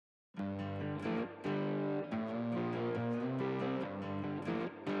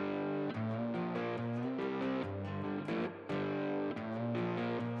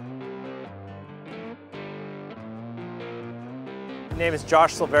My name is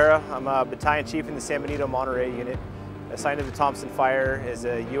Josh Silvera. I'm a battalion chief in the San Benito Monterey unit, assigned to the Thompson Fire as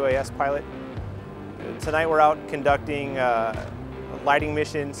a UAS pilot. Tonight we're out conducting lighting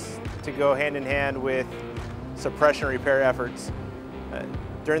missions to go hand in hand with suppression repair efforts.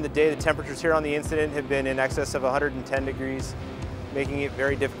 During the day, the temperatures here on the incident have been in excess of 110 degrees, making it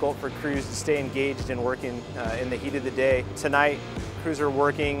very difficult for crews to stay engaged and working in the heat of the day. Tonight, crews are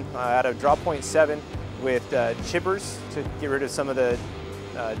working at a drop point 7 with chippers to get rid of some of the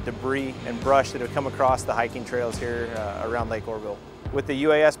debris and brush that have come across the hiking trails here around Lake Oroville. With the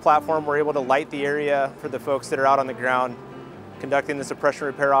UAS platform, we're able to light the area for the folks that are out on the ground conducting the suppression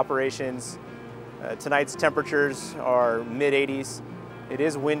repair operations. Tonight's temperatures are mid-80s. It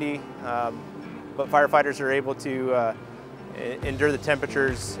is windy, but firefighters are able to endure the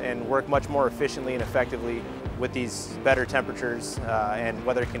temperatures and work much more efficiently and effectively with these better temperatures and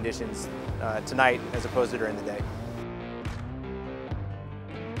weather conditions tonight as opposed to during the day.